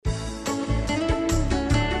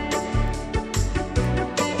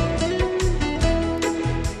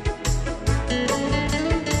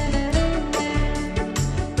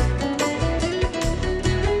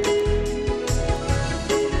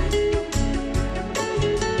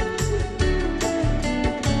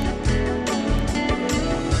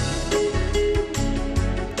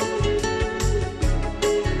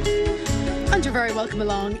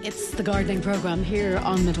Welcome along. It's the gardening programme here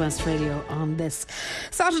on Midwest Radio on this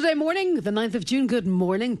Saturday morning, the 9th of June. Good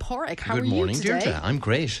morning, Pádraig. How are you today? Good morning, Deirdre. I'm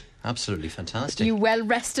great. Absolutely fantastic. You well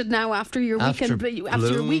rested now after your weekend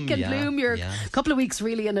bloom, You're a couple of weeks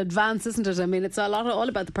really in advance, isn't it? I mean, it's all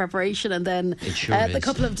about the preparation, and then the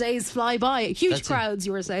couple of days fly by. Huge crowds,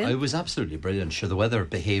 you were saying. It was absolutely brilliant. Sure, the weather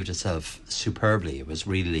behaved itself superbly. It was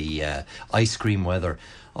really ice cream weather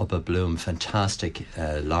up at Bloom. Fantastic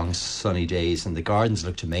long sunny days, and the gardens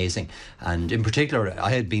looked amazing. And in particular,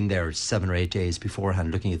 I had been there 7 or 8 days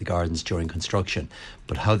beforehand looking at the gardens during construction,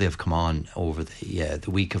 but how they've come on over the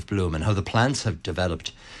week of Bloom, and how the plants have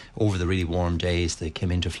developed over the really warm days. They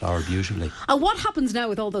came into flower beautifully. And what happens now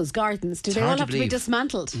with all those gardens? Do they all have to be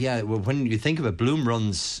dismantled? Yeah, well, when you think of it, Bloom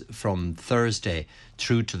runs from Thursday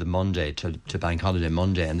through to the Monday, to Bank Holiday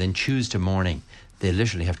Monday, and then Tuesday morning they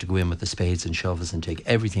literally have to go in with the spades and shovels and take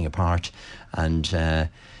everything apart and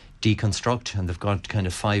deconstruct, and they've got kind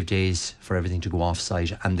of 5 days for everything to go off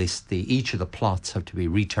site, and each of the plots have to be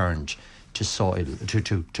returned to soil,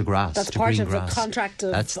 to grass. That's to part green of grass. the contract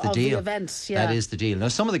of the event. Yeah. That is the deal. Now,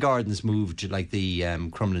 some of the gardens moved, like the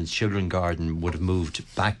Crumlin's Children Garden would have moved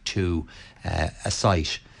back to a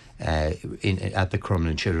site at the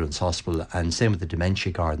Crumlin Children's Hospital, and same with the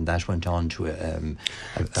Dementia Garden. That went on to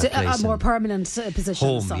a more permanent position.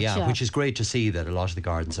 Home, such, yeah, which is great to see that a lot of the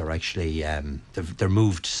gardens are actually they're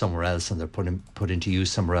moved somewhere else, and they're put into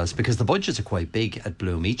use somewhere else, because the budgets are quite big at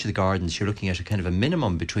Bloom. Each of the gardens, you're looking at a kind of a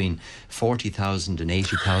minimum between 40,000 and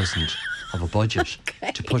 80,000 of a budget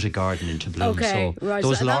to put a garden into Bloom. Okay, so right.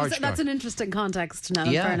 Those that's an interesting context now,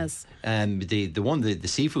 in fairness. The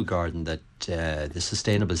seafood garden that the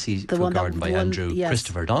sustainable seafood garden by Andrew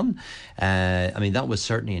Christopher Dunn. I mean, that was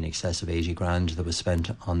certainly in excess of 80 grand that was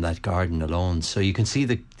spent on that garden alone. So you can see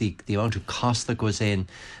the amount of cost that goes in,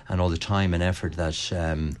 and all the time and effort that.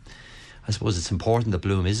 I suppose it's important that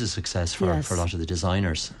Bloom is a success for a lot of the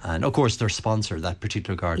designers. And of course, their sponsor, that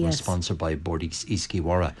particular garden was sponsored by Bord Iascaigh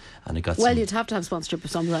Mhara, and it got you'd have to have sponsorship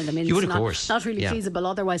of some kind. I mean, you would, it's of course. Not really feasible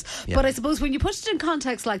otherwise. Yeah. But I suppose when you put it in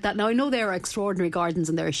context like that, now I know there are extraordinary gardens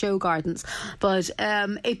and there are show gardens, but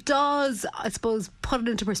it does, I suppose, put it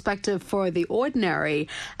into perspective for the ordinary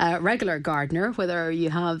regular gardener, whether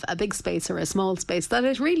you have a big space or a small space, that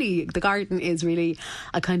the garden is really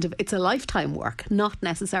it's a lifetime work, not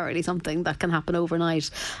necessarily something that can happen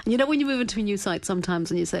overnight. And you know, when you move into a new site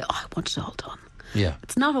sometimes and you say, I want it all done. Yeah,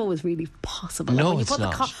 it's not always really possible. No, when you it's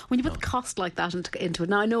not. When you put the cost like that into it,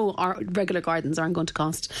 now I know our regular gardens aren't going to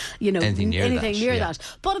cost, anything near that.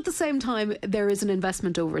 But at the same time, there is an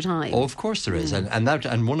investment over time. Oh, of course there is,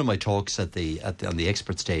 and one of my talks on the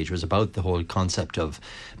expert stage was about the whole concept of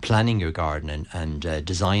planning your garden and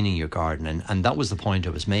designing your garden, and that was the point I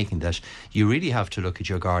was making, that you really have to look at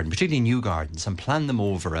your garden, particularly new gardens, and plan them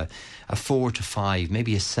over a 4 to 5,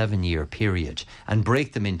 maybe a 7 year period, and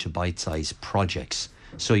break them into bite-sized projects.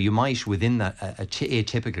 So you might, within that, a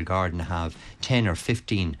typical garden, have 10 or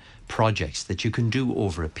 15 projects that you can do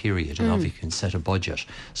over a period, and obviously you can set a budget.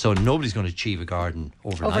 So nobody's going to achieve a garden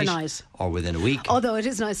overnight or within a week. Although it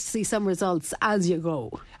is nice to see some results as you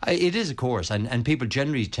go. It is, of course, and people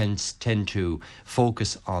generally tend to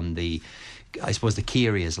focus on the key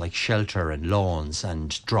areas like shelter and lawns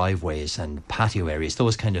and driveways and patio areas,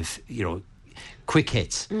 those kind of, quick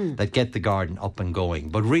hits that get the garden up and going.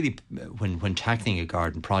 But really, when tackling a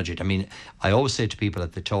garden project, I mean, I always say to people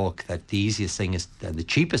at the talk that the easiest thing is, the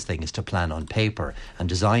cheapest thing is to plan on paper and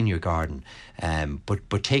design your garden.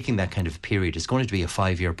 But taking that kind of period, is going to be a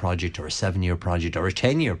 5-year project or a 7-year project or a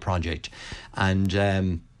 10-year project,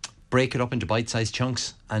 and break it up into bite-sized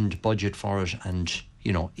chunks and budget for it, and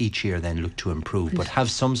each year then look to improve, but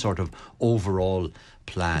have some sort of overall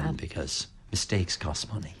plan, because mistakes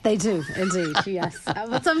cost money. They do, indeed, yes.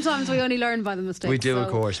 But sometimes we only learn by the mistakes. We do, of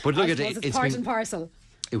course. But look at it. It's part and parcel.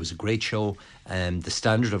 It was a great show. The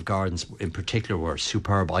standard of gardens in particular were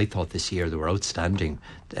superb. I thought this year they were outstanding.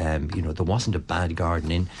 There wasn't a bad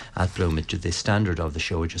garden at Bloom. The standard of the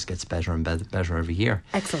show just gets better and better every year.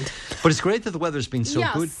 Excellent. But it's great that the weather's been so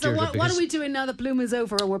good. So what are we doing now that Bloom is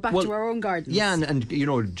over and we're back to our own gardens? Yeah, and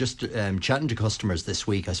just chatting to customers this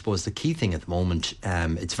week, I suppose the key thing at the moment,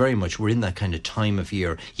 it's very much, we're in that kind of time of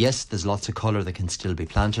year. Yes, there's lots of colour that can still be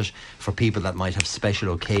planted for people that might have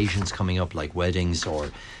special occasions coming up, like weddings or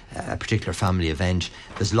a particular family event.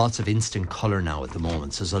 There's lots of instant colour now at the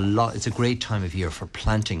moment. So it's a great time of year for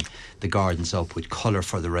planting the gardens up with colour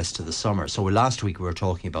for the rest of the summer. So last week we were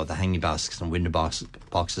talking about the hanging baskets and window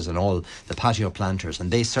boxes and all the patio planters,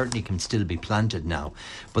 and they certainly can still be planted now.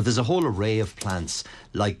 But there's a whole array of plants,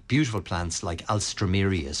 like beautiful plants like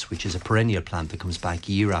Alstroemerias, which is a perennial plant that comes back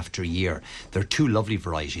year after year. There are two lovely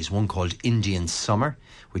varieties, one called Indian Summer,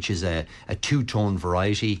 which is a two-tone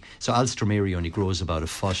variety. So Alstroemeria only grows about a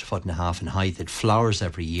foot and a half in height. It flowers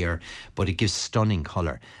every year, but it gives stunning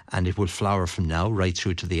colour, and it will flower from now right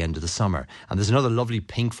through to the end of the summer. And there's another lovely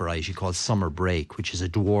pink variety called Summer Break, which is a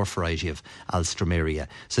dwarf variety of Alstroemeria.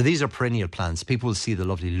 So these are perennial plants. People will see the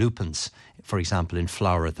lovely lupins, for example, in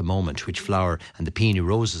flower at the moment, which flower, and the peony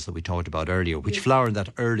roses that we talked about earlier, which flower in that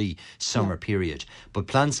early summer period. But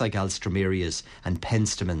plants like Alstroemerias and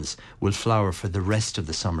penstemons will flower for the rest of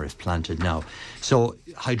the summer if planted now. So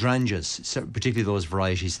hydrangeas, particularly those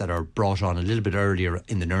varieties that are brought on a little bit earlier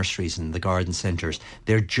in the nurseries and the garden centres,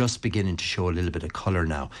 they're just beginning to show a little bit of colour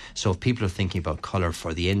now. So if people are thinking about colour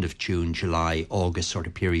for the end of June, July, August sort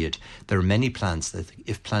of period, there are many plants that,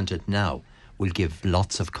 if planted now, will give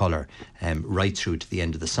lots of colour right through to the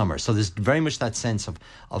end of the summer. So there's very much that sense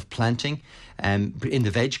of planting. In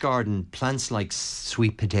the veg garden, plants like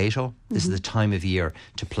sweet potato, this is the time of year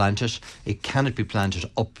to plant it. It cannot be planted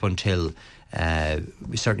up until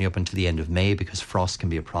certainly up until the end of May, because frost can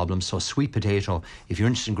be a problem. So sweet potato, if you're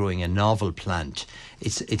interested in growing a novel plant,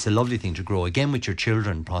 it's a lovely thing to grow, again with your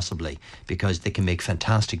children possibly, because they can make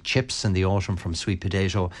fantastic chips in the autumn from sweet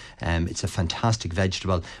potato. It's a fantastic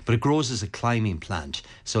vegetable, but it grows as a climbing plant,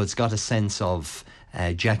 so it's got a sense of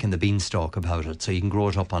Jack and the Beanstalk about it, so you can grow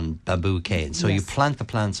it up on bamboo canes. So you plant the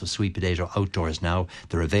plants of sweet potato outdoors now.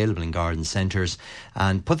 They're available in garden centres,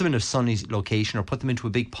 and put them in a sunny location, or put them into a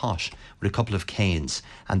big pot with a couple of canes,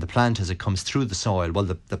 and the plant, as it comes through the soil, well,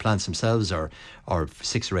 the plants themselves are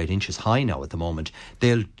 6 or 8 inches high now at the moment.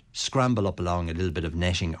 They'll scramble up along a little bit of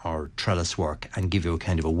netting or trellis work and give you a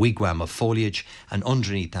kind of a wigwam of foliage, and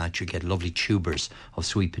underneath that you get lovely tubers of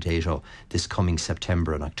sweet potato this coming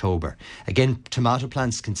September and October. Again, tomato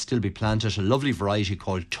plants can still be planted. A lovely variety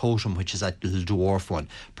called Totem, which is that little dwarf one,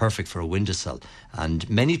 perfect for a windowsill. And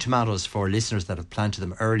many tomatoes, for listeners that have planted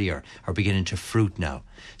them earlier, are beginning to fruit now.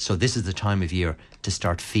 So this is the time of year to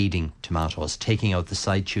start feeding tomatoes, taking out the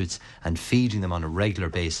side shoots and feeding them on a regular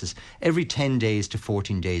basis, every 10 days to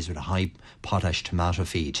 14 days with a high potash tomato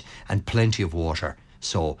feed and plenty of water.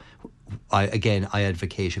 So I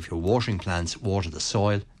advocate, if you're watering plants, water the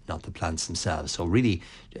soil, not the plants themselves. So really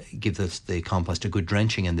give the compost a good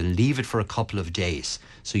drenching, and then leave it for a couple of days.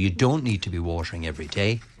 So you don't need to be watering every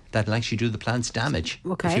day. That'll actually do the plants damage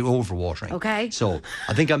if you're overwatering. Okay. So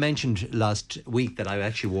I think I mentioned last week that I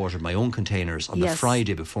actually watered my own containers on the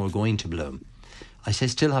Friday before going to bloom. I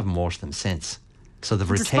still haven't watered them since. So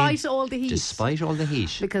they've retained... Despite all the heat. Despite all the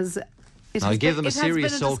heat. Because I gave them a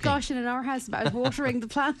serious soaking. It has been a discussion in our house about watering the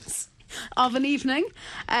plants of an evening,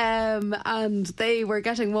 and they were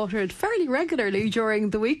getting watered fairly regularly during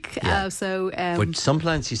the week. But some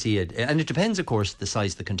plants, you see it, and it depends, of course, the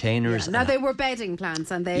size of the containers. Now they were bedding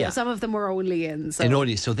plants, and some of them were only in.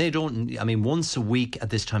 So they don't. I mean, once a week at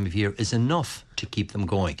this time of year is enough to keep them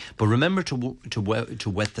going. But remember to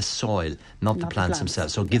wet the soil, not the plants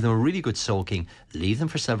themselves. So give them a really good soaking. Leave them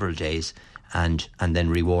for several days. And then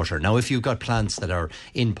rewater. Now, if you've got plants that are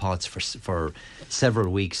in pots for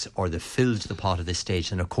several weeks, or they've filled the pot at this stage,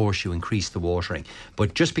 then of course you increase the watering.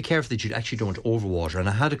 But just be careful that you actually don't overwater. And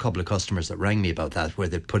I had a couple of customers that rang me about that, where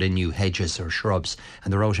they put in new hedges or shrubs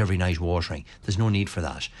and they're out every night watering. There's no need for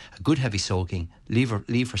that. A good heavy soaking,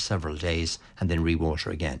 leave for several days, and then rewater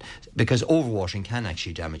again, because overwatering can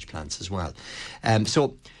actually damage plants as well.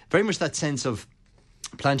 So very much that sense of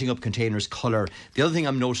planting up containers, colour. The other thing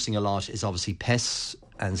I'm noticing a lot is obviously pests.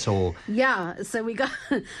 And so so we got,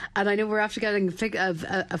 and I know we're after getting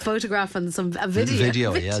a photograph and a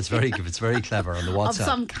video. Yeah, it's very clever on the WhatsApp of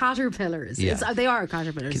some caterpillars. They are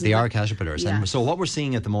caterpillars. They are caterpillars. And so what we're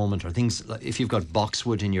seeing at the moment are things like, if you've got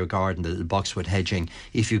boxwood in your garden, the boxwood hedging,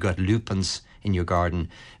 if you've got lupins in your garden,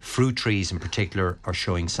 fruit trees in particular are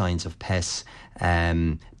showing signs of pests.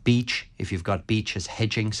 Beech, if you've got beech as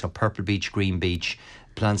hedging, so purple beech, green beech,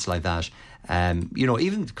 plants like that.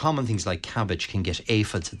 Even common things like cabbage can get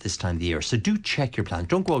aphids at this time of the year. So do check your plant.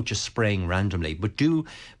 Don't go out just spraying randomly, but do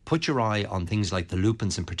put your eye on things like the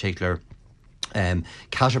lupins in particular.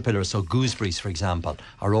 Caterpillars, so gooseberries, for example,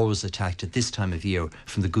 are always attacked at this time of year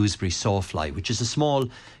from the gooseberry sawfly, which is a small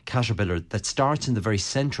caterpillar that starts in the very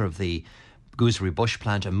centre of the gooseberry bush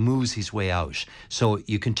plant and moves his way out. So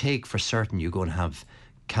you can take for certain you're going to have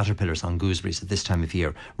caterpillars on gooseberries at this time of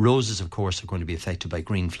year. Roses, of course, are going to be affected by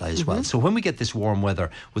green fly as well. So when we get this warm weather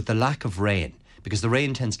with the lack of rain, because the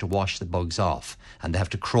rain tends to wash the bugs off and they have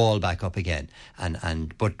to crawl back up again.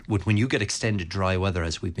 But when you get extended dry weather,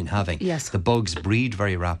 as we've been having, the bugs breed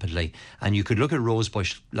very rapidly. And you could look at a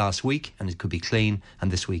rosebush last week and it could be clean, and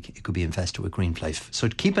this week it could be infested with green fly. So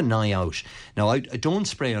keep an eye out. Now, I don't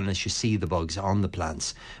spray unless you see the bugs on the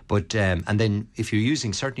plants. But and then if you're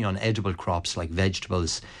using certainly on edible crops like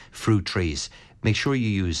vegetables, fruit trees, make sure you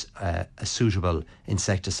use a suitable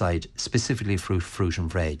insecticide, specifically fruit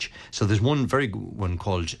and veg. So there's one very good one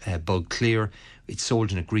called Bug Clear. It's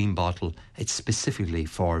sold in a green bottle. It's specifically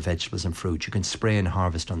for vegetables and fruit. You can spray and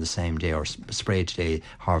harvest on the same day, or spray today,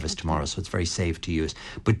 harvest tomorrow. So it's very safe to use.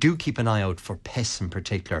 But do keep an eye out for pests in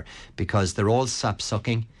particular, because they're all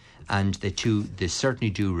sap-sucking. And they certainly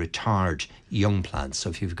do retard young plants. So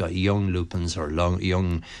if you've got young lupins or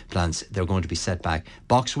young plants, they're going to be set back.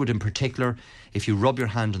 Boxwood in particular, if you rub your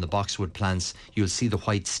hand on the boxwood plants, you'll see the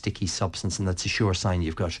white sticky substance, and that's a sure sign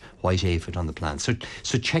you've got white aphid on the plant. So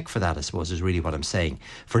check for that, I suppose, is really what I'm saying.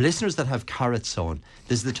 For listeners that have carrots sown,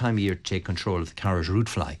 this is the time of year to take control of the carrot root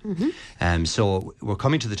fly. So we're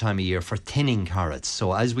coming to the time of year for thinning carrots.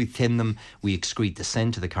 So as we thin them, we excrete the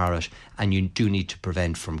scent of the carrot, and you do need to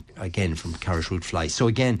prevent from carrot root fly. So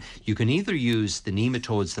again, you can either use the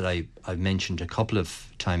nematodes that I've mentioned a couple of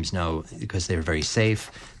times now, because they're very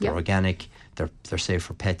safe, they're organic, they're safe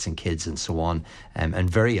for pets and kids and so on, and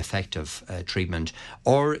very effective treatment.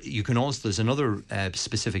 Or you can also, there's another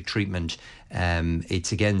specific treatment.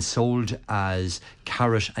 It's again sold as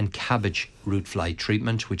carrot and cabbage root fly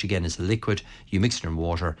treatment, which again is a liquid. You mix it in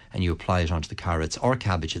water and you apply it onto the carrots or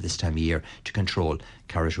cabbage at this time of year to control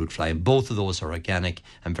carrot root fly. And both of those are organic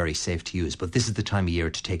and very safe to use. But this is the time of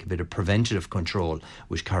year to take a bit of preventative control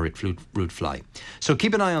with carrot root fly. So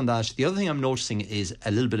keep an eye on that. The other thing I'm noticing is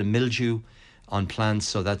a little bit of mildew on plants,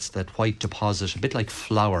 so that's that white deposit, a bit like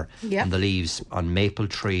flour on the leaves on maple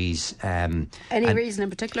trees. Any reason in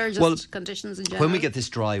particular, just conditions in general? When we get this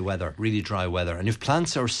dry weather, really dry weather, and if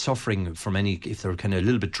plants are suffering from if they're kind of a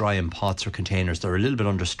little bit dry in pots or containers, they're a little bit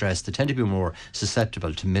under stress, they tend to be more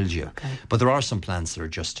susceptible to mildew. But there are some plants that are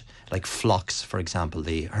just like phlox, for example,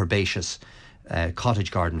 the herbaceous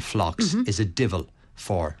cottage garden phlox is a divil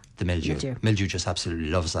for the mildew. Mildew just absolutely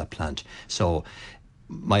loves that plant. So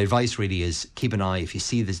my advice really is keep an eye. If you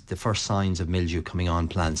see the first signs of mildew coming on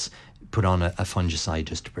plants, put on a fungicide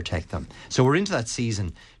just to protect them. So we're into that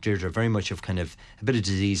season, Deirdre, very much of kind of a bit of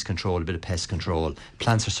disease control, a bit of pest control.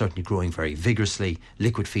 Plants are certainly growing very vigorously.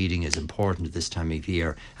 Liquid feeding is important at this time of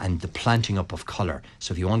year, and the planting up of colour.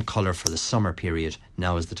 So if you want colour for the summer period,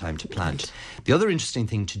 now is the time to plant. The other interesting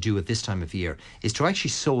thing to do at this time of year is to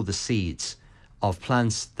actually sow the seeds of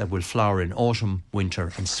plants that will flower in autumn,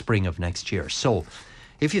 winter and spring of next year. So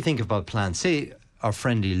if you think about plants, say our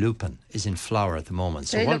friendly lupin is in flower at the moment.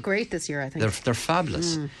 So they look great this year, I think. They're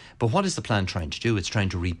fabulous. But what is the plant trying to do? It's trying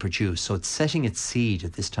to reproduce. So it's setting its seed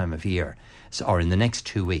at this time of year, or in the next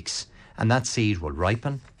 2 weeks. And that seed will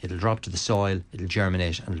ripen, it'll drop to the soil, it'll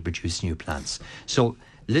germinate and it'll produce new plants. So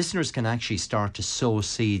listeners can actually start to sow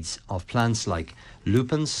seeds of plants like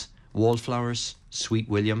lupins, wallflowers, sweet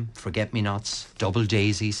william, forget-me-nots, double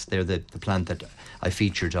daisies. They're the plant that I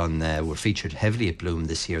featured on, were featured heavily at Bloom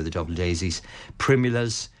this year, the double daisies,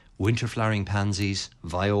 primulas, winter flowering pansies,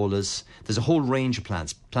 violas. There's a whole range of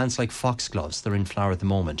plants like foxgloves. They're in flower at the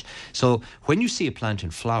moment. So when you see a plant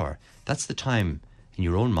in flower, that's the time in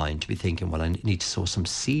your own mind to be thinking, well, I need to sow some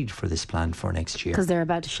seed for this plant for next year. Because they're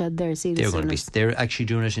about to shed their seed. They're actually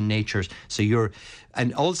doing it in nature. So you're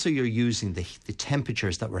using the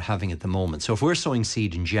temperatures that we're having at the moment. So if we're sowing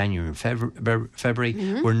seed in January and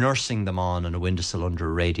February, we're nursing them on a windowsill under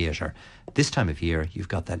a radiator. This time of year, you've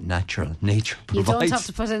got that nature provides. You don't have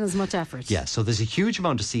to put in as much effort. Yeah, so there's a huge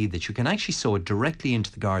amount of seed that you can actually sow it directly into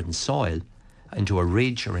the garden soil, into a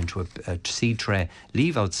ridge or into a seed tray,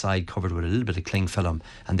 leave outside covered with a little bit of cling film,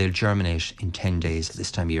 and they'll germinate in 10 days at this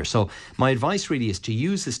time of year. So my advice really is to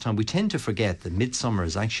use this time. We tend to forget that midsummer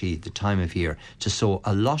is actually the time of year to sow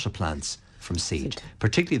a lot of plants from seed,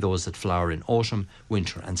 particularly those that flower in autumn,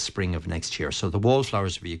 winter and spring of next year. So the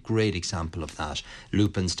wallflowers would be a great example of that.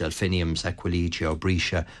 Lupins, delphiniums, equilegia,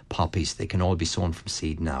 aubrietia, poppies, they can all be sown from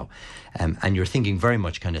seed now. And you're thinking very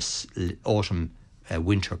much kind of autumn,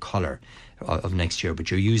 winter colour of next year, but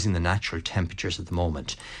you're using the natural temperatures at the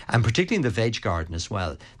moment. And particularly in the veg garden as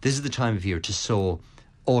well, this is the time of year to sow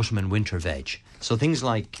autumn and winter veg. So things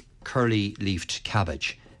like curly leafed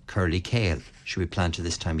cabbage, curly kale, should be planted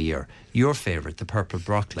this time of year. Your favourite, the purple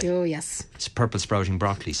broccoli. Oh, yes. It's purple sprouting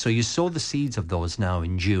broccoli. So you sow the seeds of those now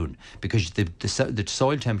in June because the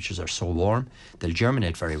soil temperatures are so warm, they'll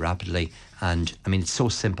germinate very rapidly. And I mean, it's so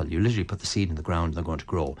simple. You literally put the seed in the ground and they're going to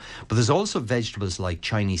grow. But there's also vegetables like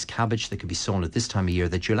Chinese cabbage that can be sown at this time of year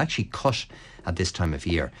that you'll actually cut at this time of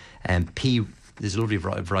year. Pea. There's a lovely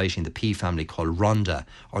variety in the pea family called Rhonda,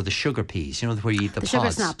 or the sugar peas, where you eat the pods.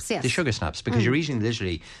 Sugar snaps, yes. The sugar snaps, because you're eating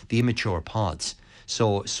literally the immature pods.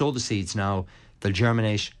 So sow the seeds now, they'll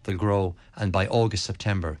germinate, they'll grow, and by August,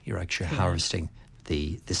 September, you're actually harvesting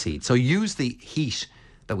the seed. So use the heat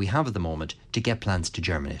that we have at the moment to get plants to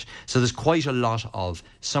germinate. So there's quite a lot of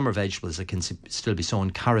summer vegetables that can still be sown.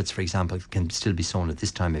 Carrots, for example, can still be sown at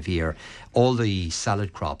this time of year. All the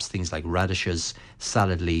salad crops, things like radishes,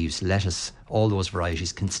 salad leaves, lettuce, all those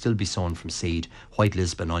varieties can still be sown from seed. White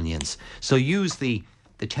Lisbon onions. So use the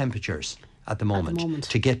temperatures at the moment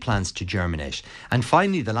to get plants to germinate. And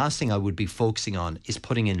finally, the last thing I would be focusing on is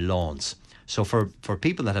putting in lawns. So for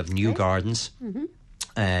people that have new gardens,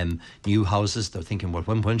 new houses, they're thinking, well,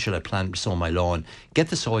 when should I sow my lawn? Get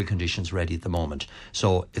the soil conditions ready at the moment.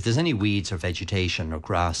 So if there's any weeds or vegetation or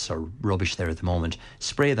grass or rubbish there at the moment,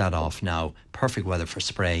 spray that off now. Perfect weather for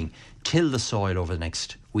spraying. Till the soil over the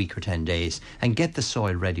next week or 10 days and get the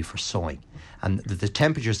soil ready for sowing. And the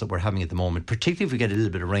temperatures that we're having at the moment, particularly if we get a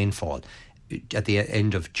little bit of rainfall at the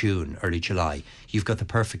end of June, early July, you've got the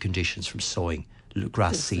perfect conditions from sowing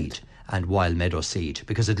grass seed and wild meadow seed,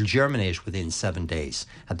 because it'll germinate within 7 days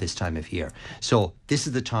at this time of year. So this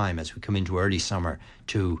is the time, as we come into early summer,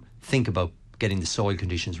 to think about getting the soil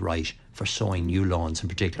conditions right for sowing new lawns in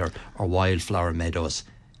particular, or wildflower meadows.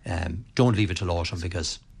 Don't leave it till autumn,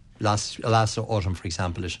 because last autumn, for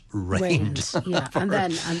example, it rained. Yeah,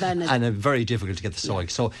 and it's very difficult to get the soil.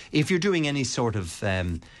 So if you're doing any sort of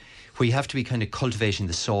where you have to be kind of cultivating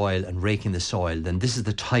the soil and raking the soil, then this is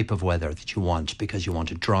the type of weather that you want, because you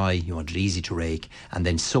want it dry, you want it easy to rake, and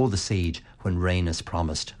then sow the seed when rain is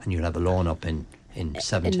promised, and you'll have the lawn up in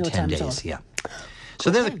 7 to 10 days. Yeah. So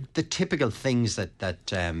they're the typical things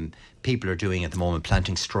that people are doing at the moment,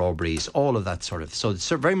 planting strawberries, all of that sort of. So it's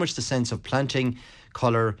very much the sense of planting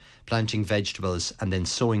colour, planting vegetables, and then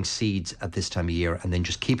sowing seeds at this time of year, and then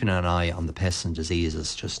just keeping an eye on the pests and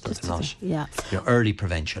diseases, just that they're not early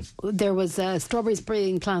prevention. There was strawberries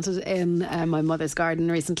being planted in my mother's garden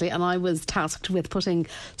recently, and I was tasked with putting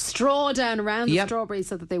straw down around the strawberries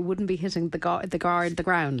so that they wouldn't be hitting the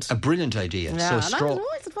ground. A brilliant idea. Yeah, so and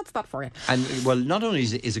I said, what's that for you? And well, not only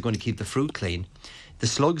is it going to keep the fruit clean, the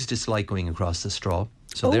slugs dislike going across the straw.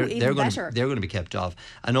 So they're going to be kept off.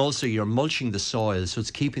 And also you're mulching the soil, so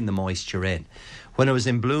it's keeping the moisture in. When I was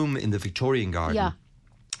in bloom in the Victorian garden,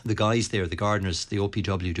 the guys there, the gardeners, the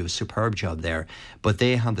OPW, do a superb job there. But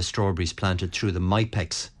they had the strawberries planted through the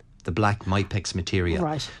Mypex, the black Mypex material.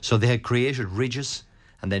 Right. So they had created ridges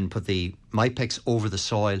and then put the Mypex over the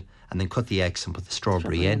soil, and then cut the X and put the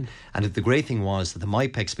strawberry in. And the great thing was that the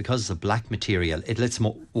Mypex, because it's a black material, it lets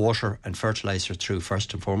water and fertiliser through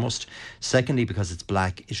first and foremost. Secondly, because it's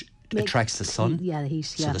black, it attracts the sun. Yeah, the heat.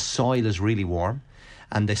 So the soil is really warm,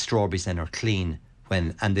 and the strawberries then are clean.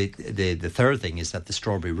 And the third thing is that the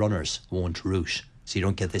strawberry runners won't root. So you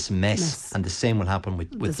don't get this mess. And the same will happen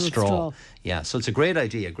with straw. Yeah, so it's a great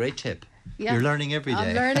idea, great tip. Yeah. You're learning every day.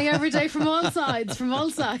 I'm learning every day from all sides,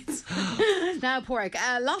 Now, Pork,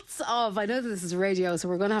 lots of, I know this is radio, so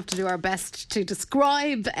we're going to have to do our best to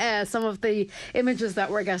describe some of the images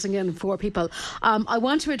that we're getting in for people. I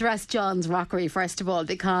want to address John's Rockery, first of all,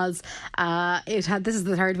 because this is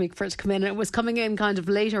the third week for it to come in. It was coming in kind of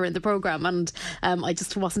later in the programme, and I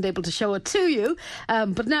just wasn't able to show it to you.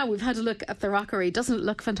 But now we've had a look at the Rockery. Doesn't it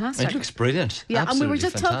look fantastic? It looks brilliant. Yeah, absolutely, and we were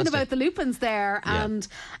just fantastic. talking about the lupins there, and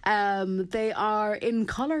they are in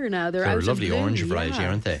colour now. They're a out lovely of blue. orange variety,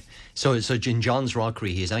 aren't they? So in John's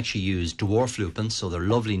Rockery, he's actually used dwarf lupins, so they're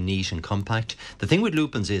lovely, neat and compact. The thing with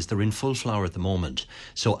lupins is they're in full flower at the moment.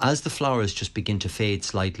 So as the flowers just begin to fade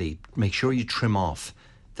slightly, make sure you trim off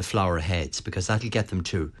the flower heads, because that'll get them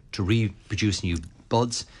to reproduce new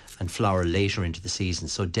buds and flower later into the season.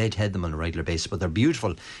 So deadhead them on a regular basis. But they're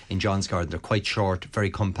beautiful in John's garden. They're quite short, very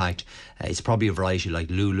compact. It's probably a variety like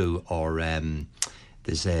Lulu or...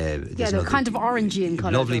 they're kind of orangey in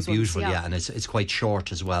colour. Lovely, beautiful, and it's quite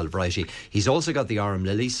short as well, variety. He's also got the arum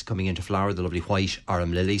lilies coming into flower, the lovely white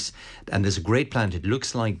arum lilies. And there's a great plant, it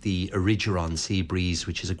looks like the Erigeron sea breeze,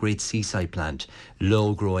 which is a great seaside plant,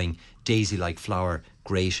 low growing, daisy-like flower,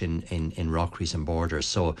 great in rockeries and borders.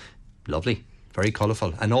 So, lovely. Very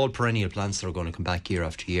colourful, and all perennial plants that are going to come back year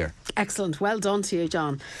after year. Excellent. Well done to you,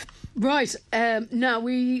 John. Right. Now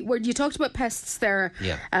you talked about pests there.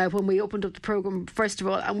 Yeah. When we opened up the programme, first of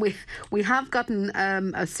all, and we have gotten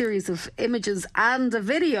a series of images and a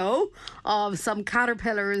video of some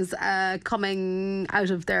caterpillars coming out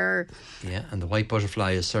of their. Yeah, and the white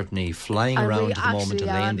butterfly is certainly flying around at the moment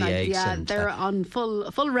and laying the eggs. Yeah, and they're on full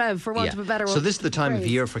rev, for want of a better word. So this is the time of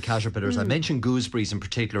year for caterpillars. I mentioned gooseberries in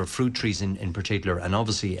particular, fruit trees in particular, and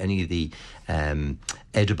obviously any of the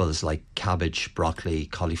edibles like cabbage, broccoli,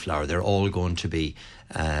 cauliflower. They're all going to be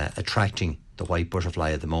attracting the white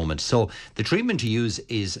butterfly at the moment. So the treatment to use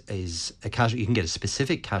is you can get a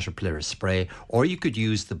specific caterpillar spray, or you could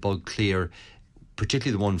use the Bug Clear,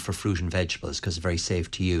 particularly the one for fruit and vegetables, because it's very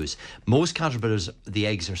safe to use. Most caterpillars, the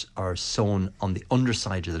eggs are sown on the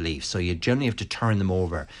underside of the leaf, so you generally have to turn them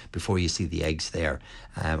over before you see the eggs there,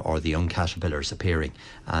 or the young caterpillars appearing.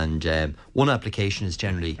 And one application is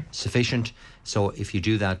generally sufficient. So if you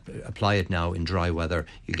do that, apply it now in dry weather,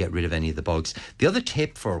 you get rid of any of the bugs. The other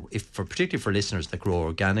tip particularly for listeners that grow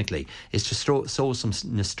organically, is to sow some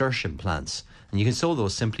nasturtium plants, and you can sow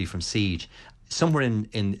those simply from seed somewhere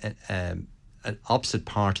in an opposite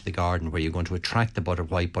part of the garden, where you're going to attract the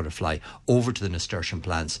white butterfly over to the nasturtium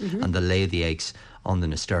plants, and they'll lay the eggs on the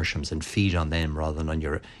nasturtiums and feed on them rather than on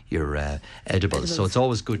your edibles. So it's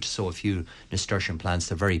always good to sow a few nasturtium plants.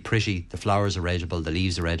 They're very pretty. The flowers are edible. The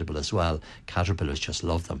leaves are edible as well. Caterpillars just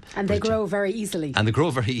love them. And they grow very easily. And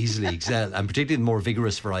particularly the more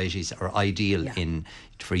vigorous varieties are ideal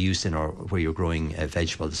for use in or where you're growing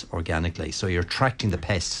vegetables organically. So you're attracting the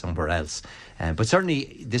pests somewhere else. But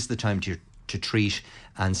certainly this is the time to treat,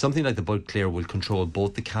 and something like the Bug Clear will control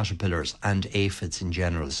both the caterpillars and aphids in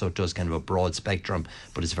general, so it does kind of a broad spectrum,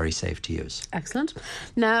 but it's very safe to use. Excellent.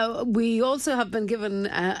 Now, we also have been given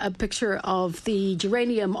a picture of the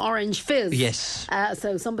geranium orange fizz. Yes.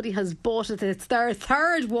 So somebody has bought it. It's their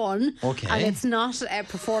third one. Okay. And it's not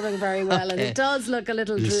performing very well, and it does look a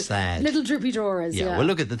little sad. Little droopy drawers. Yeah. Well,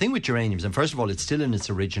 look, at the thing with geraniums, and first of all, it's still in its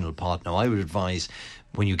original pot. Now, I would advise,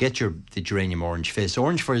 when you get the geranium orange fizz,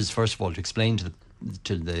 first of all, to explain to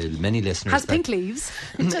the many listeners, has pink leaves,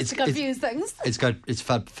 just to confuse things. It's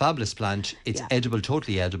fabulous plant. It's edible,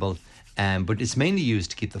 totally edible. But it's mainly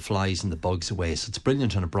used to keep the flies and the bugs away. So it's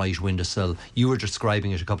brilliant on a bright windowsill. You were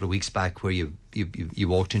describing it a couple of weeks back, where you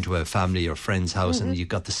walked into a family or friend's house, and you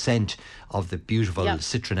got the scent of the beautiful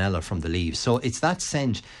citronella from the leaves. So it's that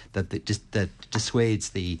scent that dissuades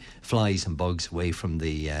the flies and bugs away from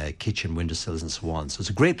the kitchen windowsills and so on. So it's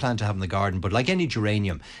a great plant to have in the garden. But like any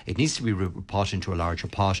geranium, it needs to be repotted into a larger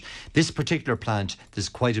pot. This particular plant, there's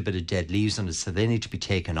quite a bit of dead leaves on it, so they need to be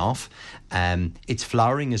taken off. It's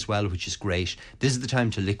flowering as well, which is great. This is the time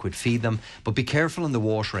to liquid feed them, but be careful in the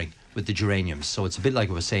watering with the geraniums. So it's a bit like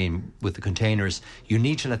I was saying with the containers. You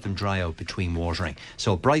need to let them dry out between watering.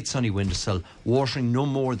 So a bright sunny windowsill, watering no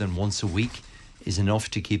more than once a week is enough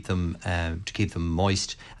to keep them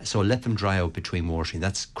moist. So let them dry out between watering.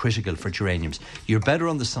 That's critical for geraniums. You're better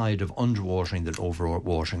on the side of underwatering than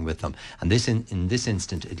overwatering with them. And in this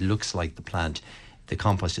instant, it looks like the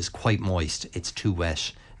compost is quite moist. It's too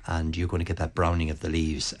wet, and you're going to get that browning of the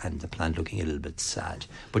leaves and the plant looking a little bit sad.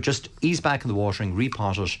 But just ease back in the watering,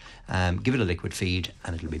 repot it, give it a liquid feed,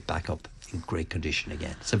 and it'll be back up in great condition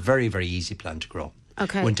again. It's a very, very easy plant to grow.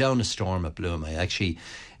 Okay. Went down a storm at Bloom.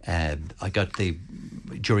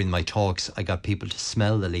 During my talks, I got people to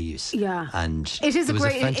smell the leaves. Yeah, and it is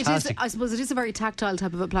fantastic. I suppose it is a very tactile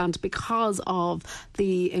type of a plant because of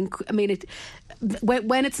the.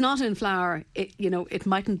 When it's not in flower, it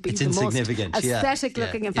mightn't be it's the most aesthetic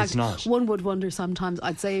looking. In fact, one would wonder sometimes.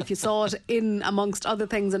 I'd say if you saw it in amongst other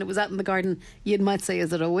things and it was out in the garden, you might say,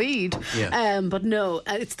 "Is it a weed?" Yeah. But no,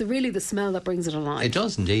 it's really the smell that brings it alive. It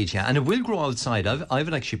does indeed, yeah, and it will grow outside.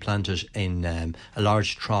 I've actually planted in a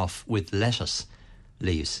large trough with lettuce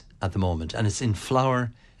leaves at the moment, and it's in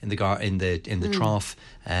flower in the trough.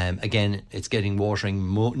 Again, it's getting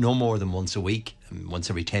watering no more than once a week, once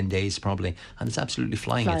every 10 days probably, and it's absolutely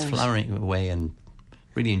flying. It's flowering away and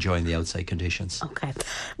really enjoying the outside conditions. Okay.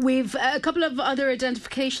 We've a couple of other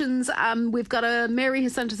identifications. We've got Mary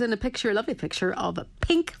has sent us in a lovely picture of a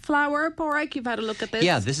pink flower. Porrick, you've had a look at this.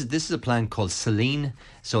 Yeah, this is a plant called Celine.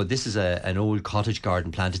 So this is an old cottage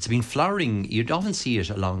garden plant. It's been flowering. You'd often see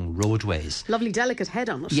it along roadways. Lovely delicate head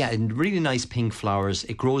on it. Yeah, and really nice pink flowers.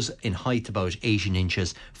 It grows in height about 18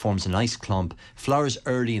 inches, forms a nice clump, flowers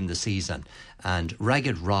early in the season. And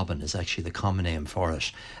ragged robin is actually the common name for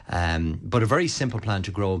it. But a very simple plant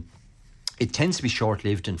to grow. It tends to be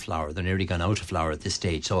short-lived in flower. They're nearly gone out of flower at this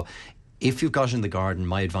stage. So If you've got it in the garden,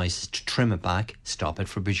 my advice is to trim it back, stop it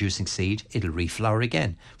from producing seed. It'll reflower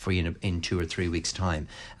again for you in 2 or 3 weeks' time.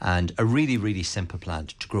 And a really, really simple plant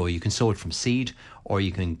to grow. You can sow it from seed, or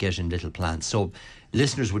you can get in little plants. So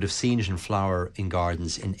listeners would have seen it in flower in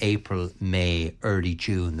gardens in April, May, early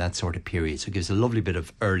June, that sort of period. So it gives a lovely bit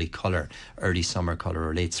of early colour, early summer colour,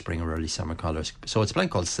 or late spring or early summer colours. So it's a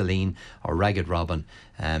plant called Celine or Ragged Robin,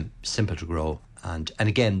 simple to grow. And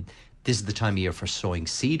again, this is the time of year for sowing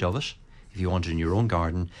seed of it, if you want it in your own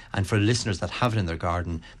garden. And for listeners that have it in their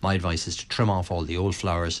garden, my advice is to trim off all the old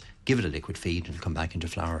flowers, give it a liquid feed, and come back into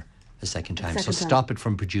flower a second time. So stop it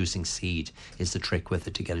from producing seed is the trick with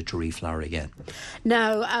it, to get it to reflower again.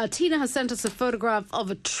 Now, Tina has sent us a photograph of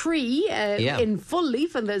a tree in full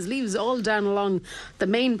leaf, and there's leaves all down along the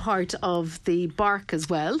main part of the bark as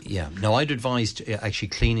well. Yeah. Now, I'd advise actually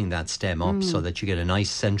cleaning that stem up so that you get a nice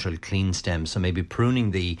central clean stem. So maybe pruning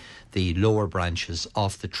the lower branches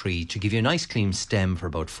off the tree to give you a nice clean stem for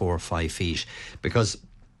about 4 or 5 feet. Because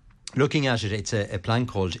looking at it, it's a plant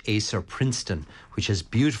called Acer Princeton, which has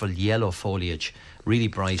beautiful yellow foliage, really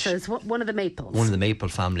bright. So it's one of the maples. One of the maple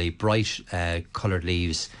family, bright coloured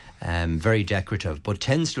leaves, very decorative, but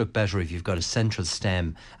tends to look better if you've got a central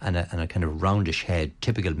stem and a kind of roundish head,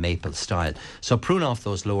 typical maple style. So prune off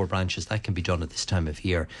those lower branches. That can be done at this time of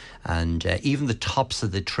year. And even the tops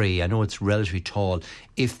of the tree, I know it's relatively tall,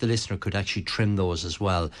 if the listener could actually trim those as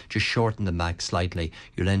well, just shorten them back slightly,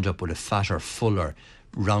 you'll end up with a fatter, fuller,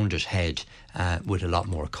 rounded head with a lot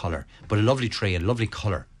more colour. But a lovely tree and lovely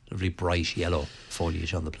colour, lovely bright yellow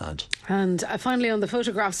foliage on the plant. And finally, on the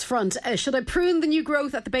photographs front, should I prune the new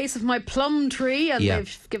growth at the base of my plum tree? And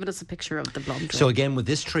they've given us a picture of the plum tree. So again, with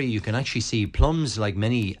this tree, you can actually see plums, like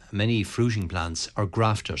many fruiting plants, are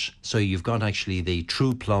grafted. So you've got actually the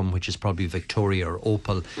true plum, which is probably Victoria or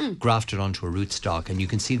Opal, grafted onto a rootstock, and you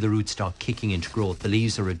can see the rootstock kicking into growth. The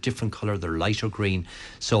leaves are a different colour, they're lighter green,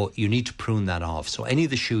 so you need to prune that off. So any of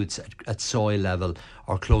the shoots at soil level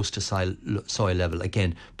or close to soil level,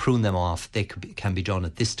 again, prune them off. They can be done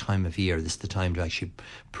at this time of year. This is the time to actually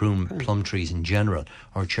prune plum trees in general,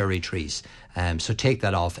 or cherry trees. So take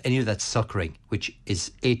that off. Any of that suckering, which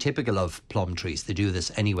is atypical of plum trees, they do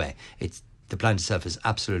this anyway. The plant itself is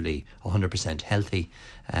absolutely 100% healthy,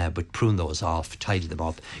 but prune those off, tidy them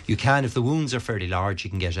up. You can, if the wounds are fairly large, you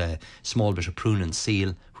can get a small bit of prune and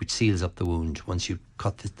seal, which seals up the wound once you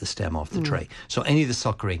cut the stem off the tray. So any of the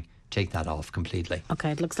suckering, take that off completely.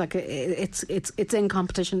 Okay, it looks like it's in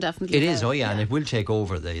competition, definitely. It is, and it will take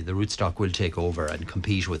over. The rootstock will take over and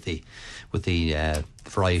compete with the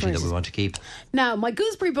variety that we want to keep. Now, my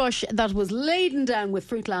gooseberry bush that was laden down with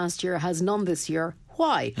fruit last year has none this year.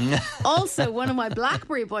 Why? Also, one of my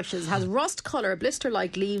blackberry bushes has rust colour,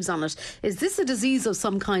 blister-like leaves on it. Is this a disease of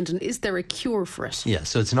some kind, and is there a cure for it? Yeah,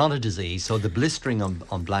 so it's not a disease. So the blistering on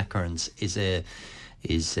blackcurrants is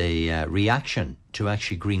a reaction to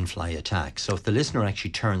actually greenfly attack. So if the listener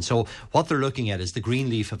actually turns, so what they're looking at is the green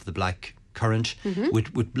leaf of the black currant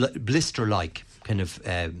with blister-like kind of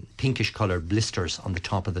pinkish coloured blisters on the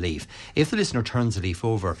top of the leaf. If the listener turns the leaf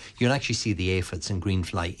over, you'll actually see the aphids and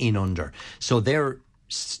greenfly in under. So they're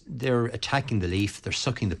attacking the leaf, they're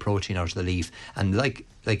sucking the protein out of the leaf, and like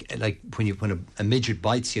when a midget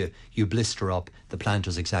bites you, you blister up. The plant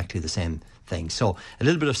does exactly the same thing. So a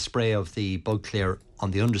little bit of spray of the bug clear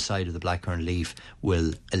on the underside of the blackcurrant leaf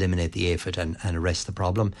will eliminate the aphid and arrest the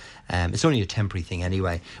problem. It's only a temporary thing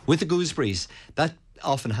anyway. With the gooseberries, that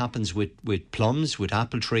often happens with plums, with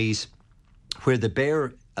apple trees, where they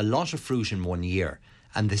bear a lot of fruit in one year,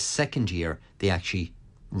 and the second year they actually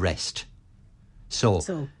rest.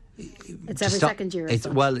 So it's every second year.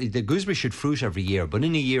 Well, the gooseberry should fruit every year, but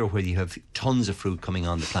in a year where you have tons of fruit coming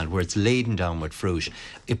on the plant, where it's laden down with fruit,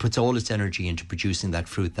 it puts all its energy into producing that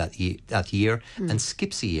fruit that year and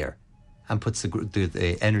skips a year and puts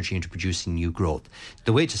the energy into producing new growth.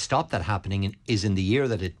 The way to stop that happening is in the year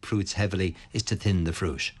that it fruits heavily is to thin the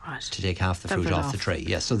fruit, to take half the fruit off the tray.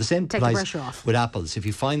 Yes, so the same applies with apples. If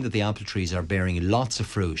you find that the apple trees are bearing lots of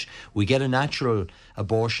fruit, we get a natural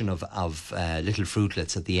abortion of little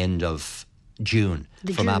fruitlets at the end of June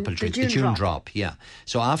from apple trees. The June drop, yeah.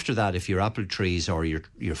 So after that, if your apple trees or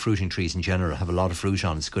your fruiting trees in general have a lot of fruit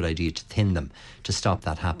on, it's a good idea to thin them to stop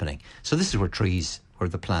that happening. So this is where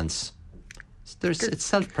the plants, it's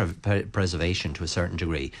self-preservation to a certain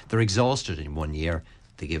degree. They're exhausted in 1 year,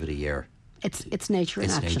 they give it a year. It's nature in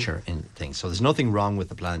action. It's nature in things. So there's nothing wrong with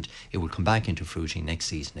the plant. It will come back into fruiting next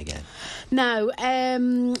season again. Now,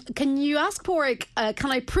 can you ask Porrick, can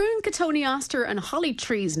I prune cotoneaster and holly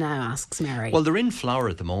trees now, asks Mary. Well, they're in flower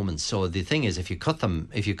at the moment. So the thing is, if you cut them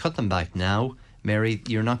back now, Mary,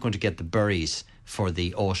 you're not going to get the berries for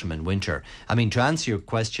the autumn and winter. I mean, to answer your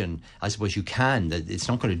question, I suppose you can. That it's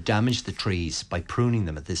not going to damage the trees by pruning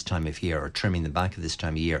them at this time of year or trimming them back at this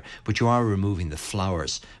time of year, but you are removing the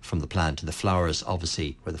flowers from the plant. And the flowers,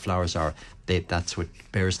 obviously, where the flowers are, that's what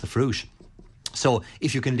bears the fruit. So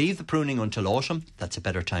if you can leave the pruning until autumn, that's a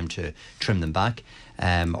better time to trim them back,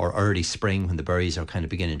 or early spring when the berries are kind of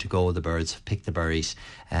beginning to go, the birds have picked the berries.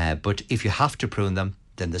 But if you have to prune them,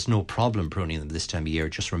 then there's no problem pruning them this time of year.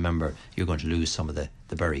 Just remember, you're going to lose some of the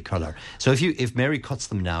berry colour. So if Mary cuts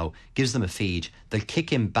them now, gives them a feed, they'll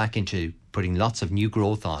kick in back into putting lots of new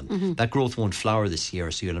growth on. Mm-hmm. That growth won't flower this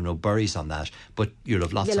year, so you'll have no berries on that, but you'll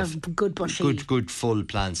have lots of good bushy, good full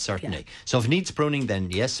plants, certainly. Yeah. So if it needs pruning,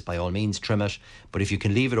 then yes, by all means, trim it. But if you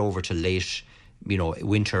can leave it over to late,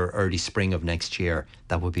 winter, early spring of next year,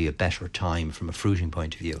 that would be a better time from a fruiting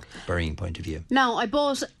point of view, berrying point of view. Now, I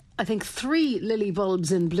bought, I think, 3 lily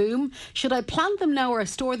bulbs in bloom. Should I plant them now or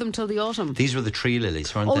store them till the autumn? These were the tree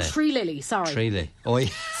lilies, weren't they? Oh, tree lily, sorry. Tree lily. Oh, yeah.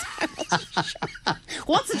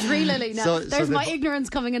 What's a tree lily now? There's my ignorance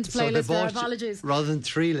coming into play, listener. Apologies. Rather than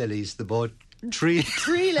 3 lilies, they bought tree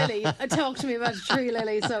lily. Talk to me about a tree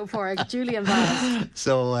lily so far. Julian Vaz.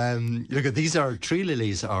 So, look at these are tree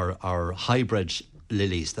lilies are hybrid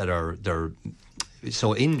lilies they're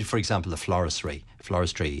so in, for example, the floristry,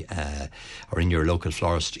 or in your local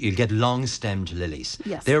florist, you'll get long-stemmed lilies.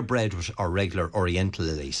 Yes. They're bred with our regular oriental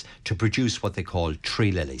lilies to produce what they call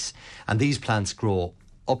tree lilies. And these plants grow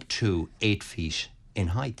up to 8 feet in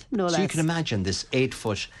height. No less. So you can imagine this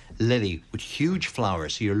 8-foot lily with huge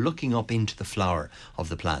flowers. So you're looking up into the flower of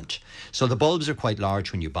the plant. So the bulbs are quite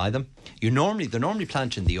large when you buy them. They're normally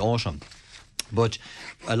planted in the autumn. But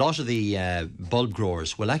a lot of the bulb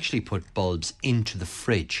growers will actually put bulbs into the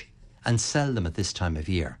fridge and sell them at this time of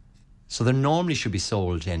year. So they normally should be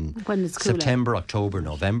sold in September, October,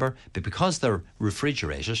 November. But because they're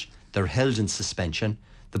refrigerated, they're held in suspension,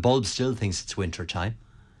 the bulb still thinks it's winter time.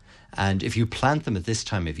 And if you plant them at this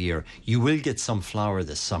time of year, you will get some flower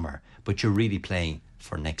this summer, but you're really playing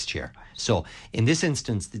for next year. So in this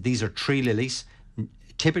instance, these are tree lilies.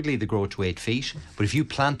 Typically they grow to 8 feet, but if you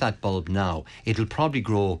plant that bulb now, it'll probably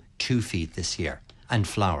grow 2 feet this year and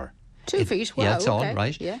flower. 2 feet? Wow, yeah, it's okay. all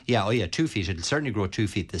right. Yeah, 2 feet. It'll certainly grow 2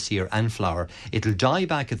 feet this year and flower. It'll die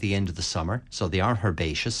back at the end of the summer, so they are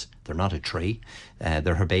herbaceous. They're not a tree.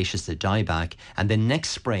 They're herbaceous. They die back, and then next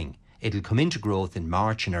spring it'll come into growth in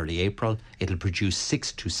March and early April. It'll produce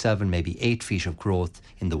 6 to 7, maybe 8 feet of growth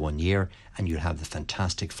in the 1 year, and you'll have the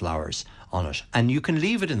fantastic flowers on it. And you can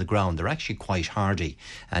leave it in the ground. They're actually quite hardy.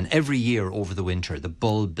 And every year over the winter, the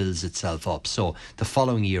bulb builds itself up. So the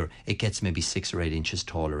following year, it gets maybe 6 or 8 inches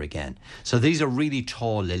taller again. So these are really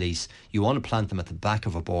tall lilies. You want to plant them at the back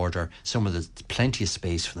of a border, somewhere there's plenty of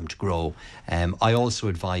space for them to grow. I also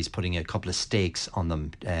advise putting a couple of stakes on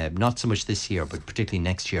them, not so much this year, but particularly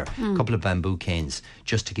next year, a couple of bamboo canes,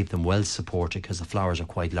 just to keep them well supported, because the flowers are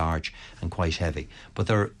quite large and quite heavy. But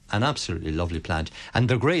they're an absolutely lovely plant, and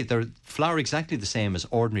they're great. They're flower exactly the same as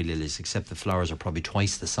ordinary lilies, except the flowers are probably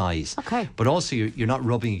twice the size. Okay. But also you're not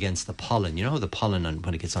rubbing against the pollen. You know how the pollen,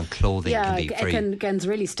 when it gets on clothing, can be very... it can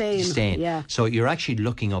really stain. Yeah. So you're actually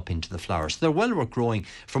looking up into the flowers. So they're well worth growing.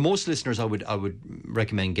 For most listeners, I would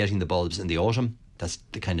recommend getting the bulbs in the autumn. That's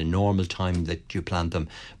the kind of normal time that you plant them.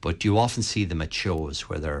 But you often see them at shows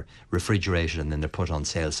where they're refrigerated and then they're put on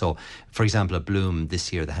sale. So, for example, at Bloom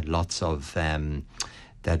this year, they had lots of...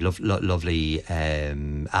 They had lovely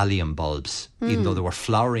allium bulbs. Even though they were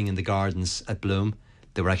flowering in the gardens at Bloom,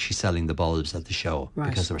 they were actually selling the bulbs at the show,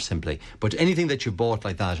 because they were simply... But anything that you bought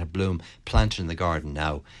like that at Bloom, planted in the garden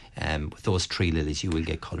now, with those tree lilies, you will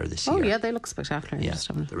get colour this year. Oh yeah, they look spectacular. Yeah,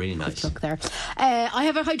 they're really nice. Look there. I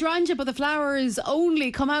have a hydrangea, but the flowers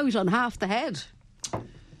only come out on half the head.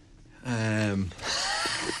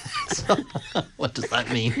 So, what does that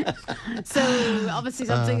mean? So obviously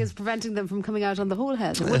something is preventing them from coming out on the whole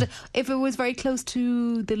head. If it was very close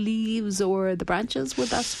to the leaves or the branches, would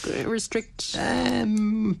that restrict?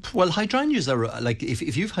 Well, hydrangeas are like,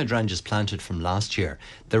 if you've hydrangeas planted from last year,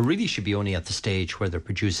 they really should be only at the stage where they're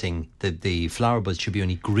producing the flower buds should be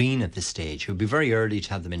only green at this stage. It would be very early to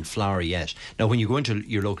have them in flower yet. Now, when you go into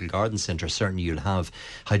your local garden centre, certainly you'll have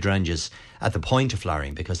hydrangeas at the point of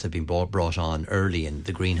flowering, because they've been brought on early in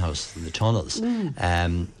the greenhouse and the tunnels.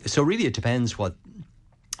 So really it depends what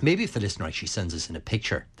Maybe if the listener actually sends us in a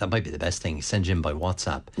picture, that might be the best thing. Send it in by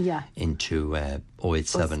WhatsApp into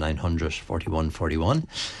 087 900 41 41,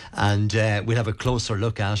 and we'll have a closer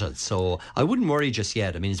look at it. So I wouldn't worry just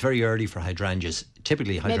yet. I mean, it's very early for hydrangeas.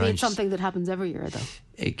 Typically, hydrangeas. Maybe it's something that happens every year, though.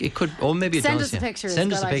 It could, or maybe it does. Send us a picture.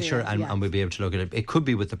 Send us a picture, and we'll be able to look at it. It could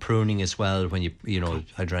be with the pruning as well. When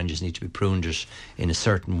hydrangeas need to be pruned in a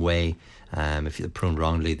certain way. If you prune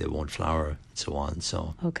wrongly, they won't flower, and so on.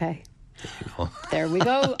 So okay. There we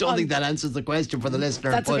go. I don't think that answers the question for the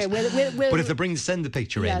listener. That's okay. But if they send the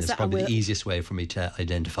picture in, it's probably the easiest way for me to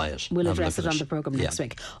identify it. We'll address it on the programme next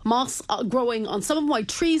week. Moss growing on some of my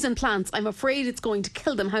trees and plants. I'm afraid it's going to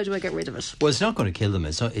kill them. How do I get rid of it? Well, it's not going to kill them.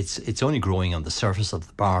 It's only growing on the surface of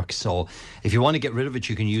the bark. So if you want to get rid of it,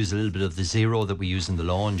 you can use a little bit of the Zero that we use in the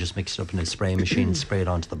lawn. Just mix it up in a spray machine, spray it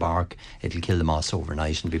onto the bark. It'll kill the moss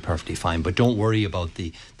overnight and be perfectly fine. But don't worry about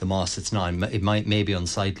the moss. It's not. It may be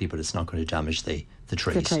unsightly, but it's not going to damage the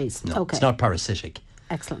trees. The trees. No, okay. It's not parasitic.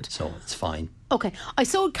 Excellent. So it's fine. Okay. I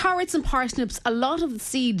sowed carrots and parsnips. A lot of the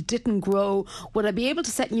seed didn't grow. Would I be able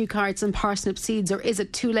to set new carrots and parsnip seeds, or is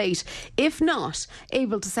it too late? If not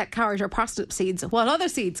able to set carrot or parsnip seeds, what other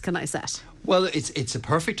seeds can I set? Well, it's a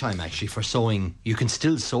perfect time actually for sowing. You can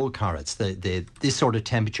still sow carrots. This sort of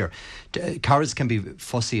temperature, carrots can be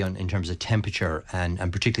fussy in terms of temperature, and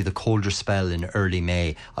particularly the colder spell in early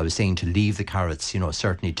May. I was saying to leave the carrots,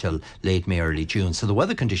 certainly till late May, early June. So the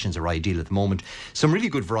weather conditions are ideal at the moment. Some really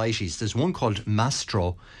good varieties. There's one called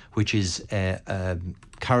Mastro, which is a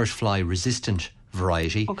carrot fly resistant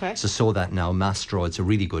variety. Okay. So sow that now, Mastro. It's a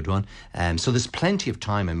really good one. So there's plenty of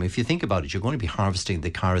time. I mean, if you think about it, you're going to be harvesting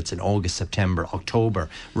the carrots in August, September, October,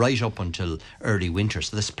 right up until early winter.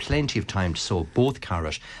 So there's plenty of time to sow both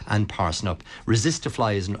carrot and parsnip.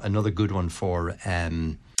 Resistifly is another good one for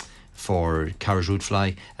carrot root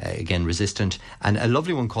fly, again resistant. And a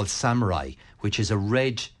lovely one called Samurai, which is a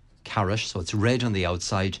red carrot, so it's red on the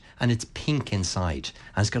outside and it's pink inside,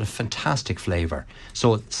 and it's got a fantastic flavour.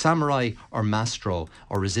 So Samurai or Mastro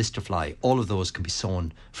or Resistifly, all of those can be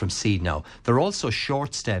sown from seed now. There are also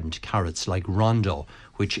short-stemmed carrots like Rondo,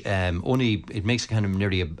 which it makes kind of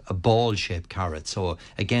nearly a ball-shaped carrot. So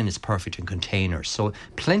again, it's perfect in containers. So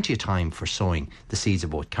plenty of time for sowing the seeds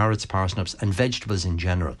of both carrots, parsnips and vegetables in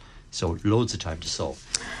general. So loads of time to sow.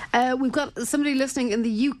 We've got somebody listening in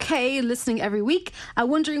the UK, listening every week,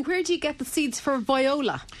 wondering, where do you get the seeds for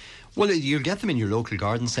viola? Well, you'll get them in your local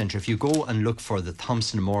garden centre. If you go and look for the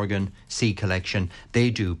Thompson & Morgan seed collection,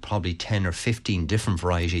 they do probably 10 or 15 different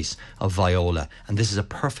varieties of viola. And this is a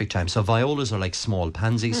perfect time. So violas are like small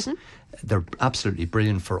pansies. Mm-hmm. They're absolutely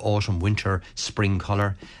brilliant for autumn, winter, spring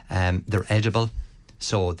colour. They're edible,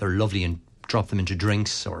 so they're lovely, and drop them into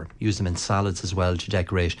drinks or use them in salads as well to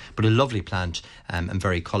decorate. But a lovely plant and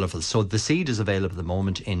very colourful. So the seed is available at the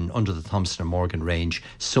moment under the Thompson & Morgan range.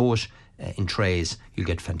 Sow it in trays. You'll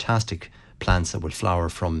get fantastic plants that will flower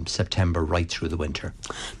from September right through the winter.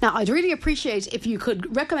 Now, I'd really appreciate if you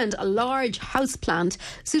could recommend a large house plant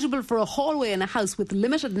suitable for a hallway in a house with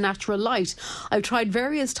limited natural light. I've tried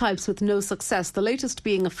various types with no success, the latest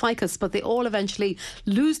being a ficus, but they all eventually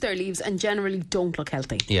lose their leaves and generally don't look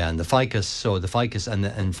healthy. Yeah, and the ficus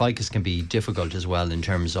and ficus can be difficult as well in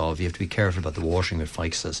terms of you have to be careful about the watering with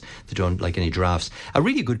ficuses. They don't like any drafts. A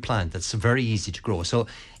really good plant that's very easy to grow. So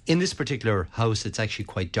in this particular house, it's actually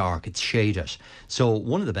quite dark. It's shaded. So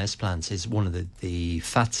one of the best plants is one of the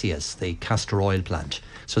Fatzias, the castor oil plant.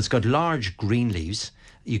 So it's got large green leaves.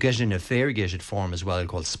 You get it in a variegated form as well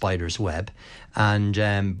called spider's web. And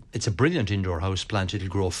it's a brilliant indoor house plant. It'll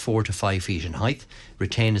grow 4 to 5 feet in height,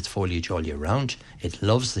 retain its foliage all year round. It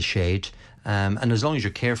loves the shade. And as long as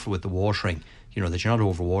you're careful with the watering, that you're not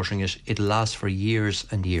overwatering it, it'll last for years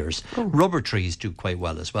and years. Oh. Rubber trees do quite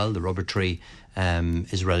well as well. The rubber tree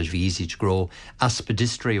is relatively easy to grow.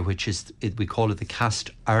 Aspidistria, we call it the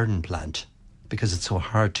cast iron plant because it's so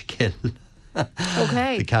hard to kill.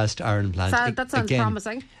 Okay. The cast iron plant. That sounds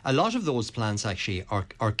promising. A lot of those plants actually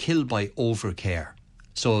are killed by overcare.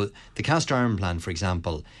 So the cast iron plant, for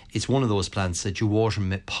example, it's one of those plants that you water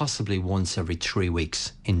possibly once every 3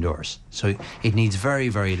 weeks indoors. So it needs very,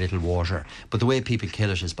 very little water. But the way people kill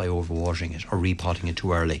it is by overwatering it or repotting it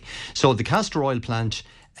too early. So the castor oil plant,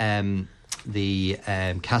 the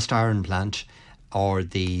cast iron plant or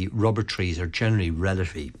the rubber trees are generally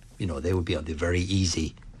relatively, they would be on the very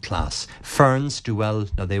easy class. Ferns do well.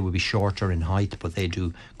 Now they will be shorter in height, but they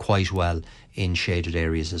do quite well in shaded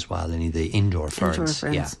areas as well. Any of the indoor ferns.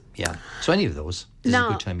 Yeah. So any of those. This is a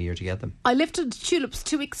good time of year to get them. I lifted tulips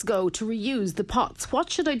 2 weeks ago to reuse the pots.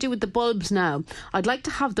 What should I do with the bulbs now? I'd like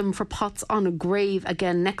to have them for pots on a grave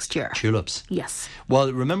again next year. Tulips? Yes.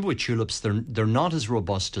 Well, remember with tulips, they're not as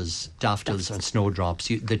robust as daffodils and snowdrops.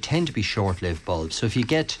 They tend to be short-lived bulbs. So if you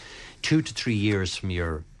get 2 to 3 years from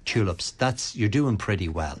your tulips, you're doing pretty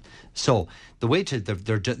well. So the way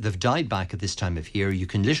they've died back at this time of year. You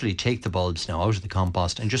can literally take the bulbs now out of the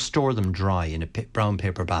compost and just store them dry in a brown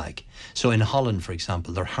paper bag. So in Holland, for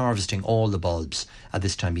example, they're harvesting all the bulbs at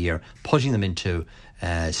this time of year, putting them into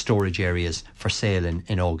storage areas for sale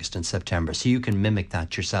in August and September. So you can mimic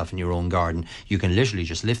that yourself in your own garden. You can literally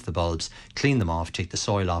just lift the bulbs, clean them off, take the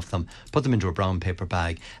soil off them, put them into a brown paper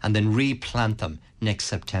bag, and then replant them next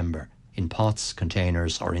September in pots,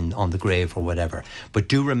 containers, or on the grave or whatever. But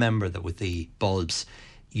do remember that with the bulbs,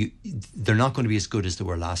 they're not going to be as good as they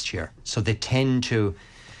were last year. So they tend to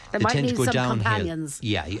go downhill. Companions.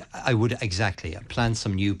 Yeah, I would exactly plant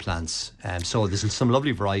some new plants. So there's some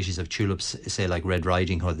lovely varieties of tulips, say like Red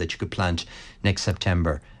Riding Hood, that you could plant next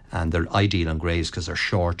September, and they're ideal on graves because they're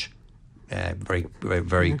short, very, very,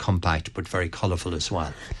 very compact, but very colourful as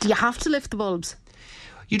well. Do you have to lift the bulbs?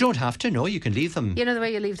 You don't have to, no, you can leave them. You know the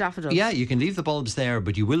way you leave daffodils? Yeah, you can leave the bulbs there,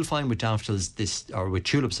 but you will find with daffodils, or with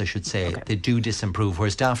tulips I should say, they do disimprove,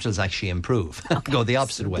 whereas daffodils actually improve. Go the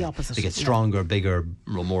opposite way. They get stronger, bigger,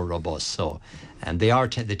 more robust. So, and they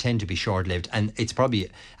tend to be short-lived, and it's probably,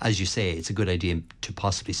 as you say, it's a good idea to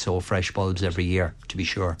possibly sow fresh bulbs every year, to be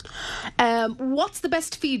sure. What's the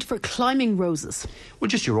best feed for climbing roses? Well,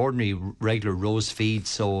 just your ordinary regular rose feed.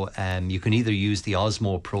 So you can either use the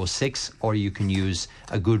Osmo Pro 6 or you can use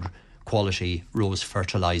a good quality rose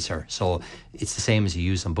fertiliser. So it's the same as you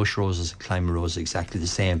use on bush roses and climbing roses, exactly the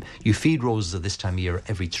same. You feed roses at this time of year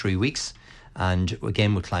every 3 weeks. And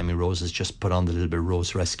again, with climbing roses, just put on the little bit of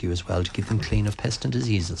rose rescue as well to keep them clean of pest and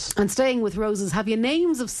diseases. And staying with roses, have you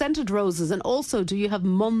names of scented roses? And also, do you have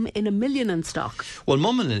Mum in a Million in stock? Well,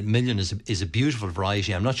 Mum in a Million is a beautiful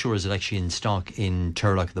variety. I'm not sure is it actually in stock in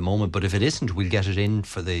Turlock at the moment, but if it isn't, we'll get it in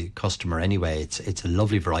for the customer anyway. It's a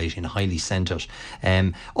lovely variety and highly scented.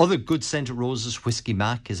 Other good scented roses, Whiskey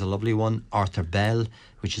Mac is a lovely one. Arthur Bell,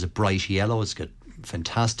 which is a bright yellow, it's got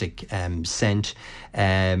fantastic scent.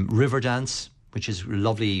 River Dance, which is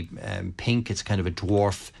lovely pink. It's kind of a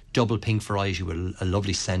dwarf double pink variety with a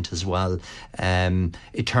lovely scent as well.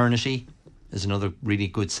 Eternity is another really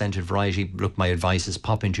good scented variety. Look, my advice is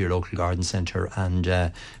pop into your local garden centre,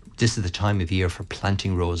 and this is the time of year for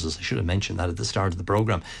planting roses. I should have mentioned that at the start of the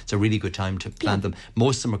programme. It's a really good time to plant them.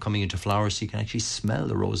 Most of them are coming into flower, so you can actually smell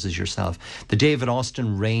the roses yourself. The David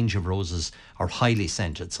Austin range of roses are highly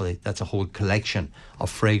scented, so that's a whole collection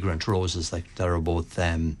of fragrant roses that are both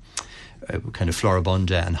kind of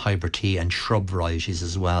Floribunda and hybrid tea and shrub varieties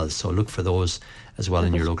as well. So look for those as well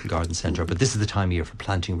in your local garden centre. But this is the time of year for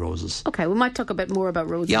planting roses. Okay, we might talk a bit more about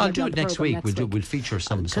roses. Yeah, I'll do it next week. We'll feature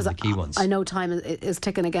some of the key ones. I know time is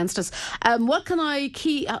ticking against us. How can I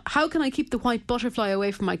keep the white butterfly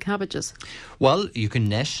away from my cabbages? Well, you can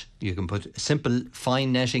net. You can put simple,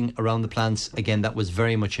 fine netting around the plants. Again, that was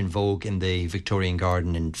very much in vogue in the Victorian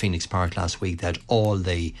Garden in Phoenix Park last week. They had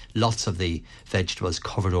lots of the vegetables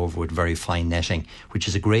covered over with very fine netting, which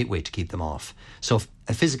is a great way to keep them off. So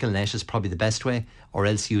a physical net is probably the best way, or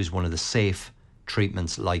else use one of the safe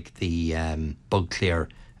treatments like the Bug Clear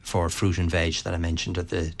for fruit and veg that I mentioned at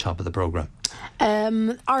the top of the programme.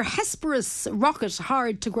 Are Hesperus rocket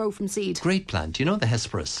hard to grow from seed? Great plant. You know the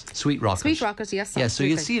Hesperus? Sweet rocket. Sweet rocket, yes. Yeah, so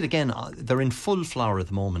you'll see it again. They're in full flower at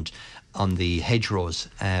the moment on the hedgerows.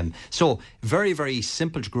 So very, very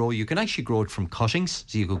simple to grow. You can actually grow it from cuttings.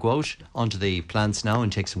 So you could go out onto the plants now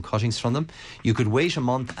and take some cuttings from them. You could wait a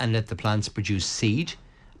month and let the plants produce seed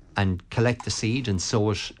and collect the seed and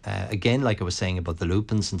sow it again, like I was saying about the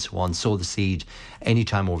lupins and so on. Sow the seed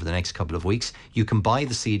anytime over the next couple of weeks. You can buy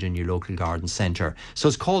the seed in your local garden centre. So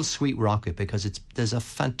it's called Sweet Rocket because there's a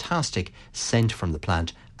fantastic scent from the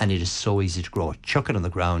plant, and it is so easy to grow. Chuck it on the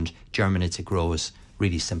ground, germinates, it grows.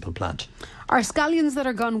 Really simple plant. Are scallions that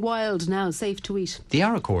are gone wild now safe to eat? They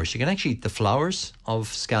are, of course. You can actually eat the flowers of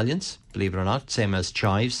scallions, believe it or not, same as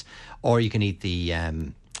chives, or you can eat the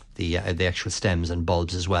actual stems and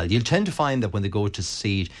bulbs as well. You'll tend to find that when they go to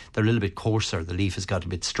seed, they're a little bit coarser. The leaf has got a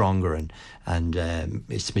bit stronger and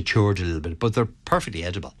it's matured a little bit, but they're perfectly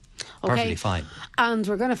edible. Perfectly fine. And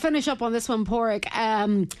we're going to finish up on this one, Pádraig.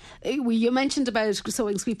 You mentioned about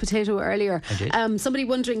sowing sweet potato earlier. I did. Somebody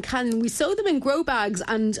wondering, can we sow them in grow bags,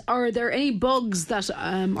 and are there any bugs that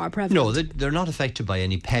are prevalent? No, they're not affected by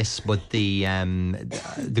any pests, but the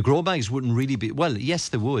grow bags wouldn't really be... Well, yes,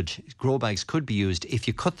 they would. Grow bags could be used if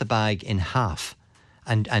you cut the bag in half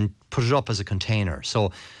and put it up as a container.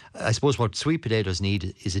 So I suppose what sweet potatoes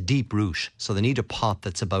need is a deep root. So they need a pot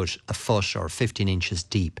that's about a foot or 15 inches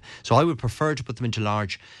deep. So I would prefer to put them into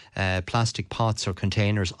large plastic pots or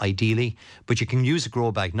containers, ideally. But you can use a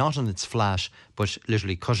grow bag, not on its flat, but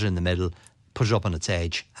literally cut it in the middle, put it up on its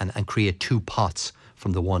edge, and create 2 pots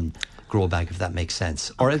from the one grow bag, if that makes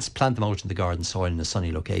sense. Or else plant them out in the garden soil in a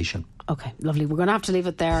sunny location. Okay, lovely. We're going to have to leave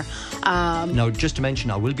it there. Now, just to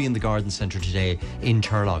mention, I will be in the garden centre today in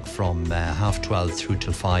Turlock from 12:30 through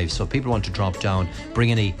till 5. So if people want to drop down,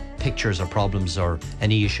 bring any pictures or problems or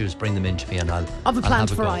any issues, bring them in to me, and I'll Of a plant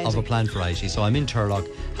have variety. Of a plant variety. So I'm in Turlock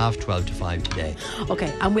 12:30 to 5 today.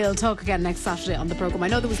 Okay, and we'll talk again next Saturday on the programme. I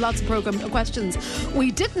know there was lots of programme questions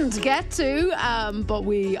we didn't get to, but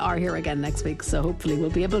we are here again next week, so hopefully we'll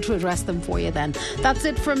be able to address them for you then. That's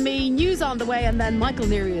it from me. News on the way, and then Michael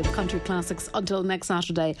Neary of Country Classics. Until next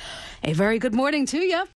Saturday, a very good morning to you.